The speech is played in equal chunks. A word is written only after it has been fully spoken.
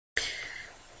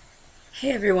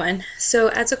Hey everyone. So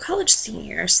as a college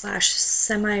senior slash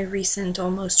semi-recent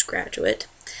almost graduate,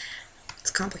 it's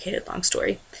a complicated long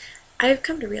story, I've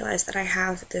come to realize that I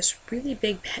have this really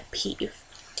big pet peeve.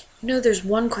 There's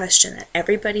one question that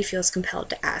everybody feels compelled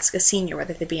to ask a senior,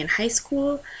 whether they be in high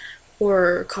school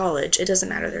or college, it doesn't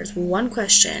matter. There's one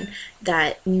question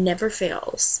that never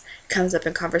fails, comes up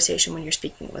in conversation when you're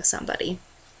speaking with somebody,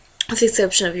 with the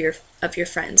exception of your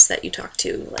friends that you talk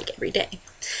to like every day.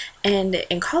 And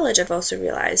in college, I've also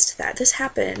realized that this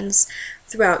happens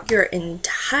throughout your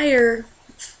entire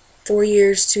 4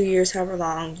 years, 2 years, however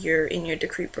long you're in your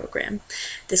degree program.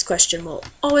 This question will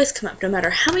always come up, no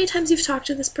matter how many times you've talked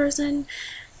to this person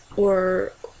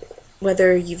or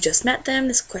whether you've just met them.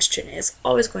 This question is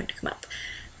always going to come up.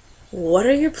 What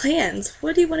are your plans?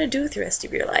 What do you want to do with the rest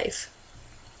of your life?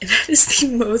 And that is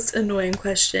the most annoying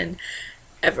question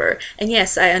ever. And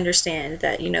yes, I understand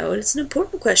that, it's an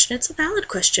important question. It's a valid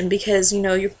question because,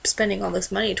 you're spending all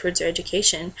this money towards your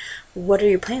education. What are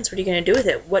your plans? What are you going to do with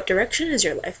it? What direction is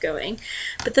your life going?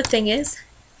 But the thing is,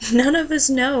 none of us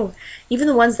know. Even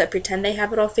the ones that pretend they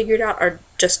have it all figured out are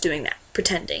just doing that,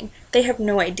 pretending. They have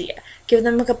no idea. Give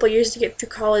them a couple years to get through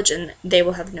college and they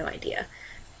will have no idea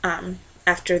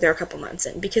after they're a couple months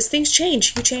in, because things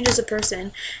change. You change as a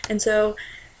person. And so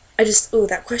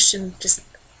that question just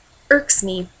irks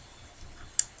me,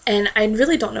 and I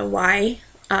really don't know why,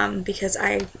 because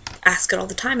I ask it all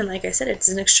the time, and like I said, it's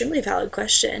an extremely valid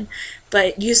question.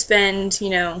 But you spend,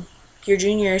 your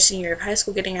junior or senior year of high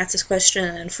school getting asked this question,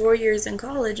 and then 4 years in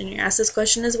college, and you're asked this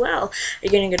question as well. Are you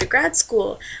going to go to grad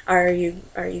school? Are you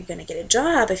going to get a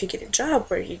job? If you get a job,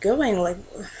 where are you going? Like,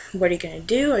 what are you going to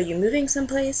do? Are you moving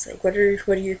someplace? Like, what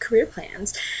are your career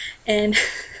plans? And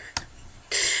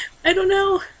I don't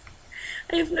know.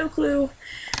 I have no clue.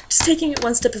 Just taking it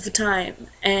one step at a time,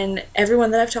 and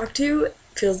everyone that I've talked to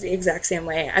feels the exact same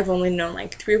way. I've only known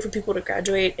like 3 or 4 people to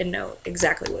graduate and know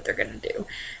exactly what they're gonna do.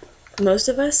 Most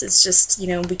of us, it's just,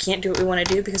 we can't do what we want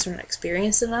to do because we're not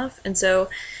experienced enough, and so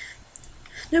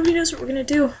nobody knows what we're gonna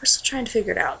do. We're still trying to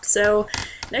figure it out. So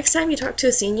next time you talk to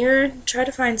a senior, try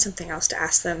to find something else to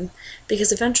ask them,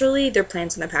 because eventually their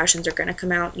plans and their passions are gonna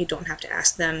come out. You don't have to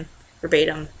ask them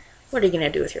verbatim, what are you gonna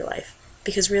do with your life?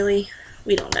 Because really,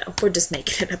 we don't know. We're just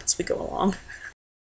making it up as we go along.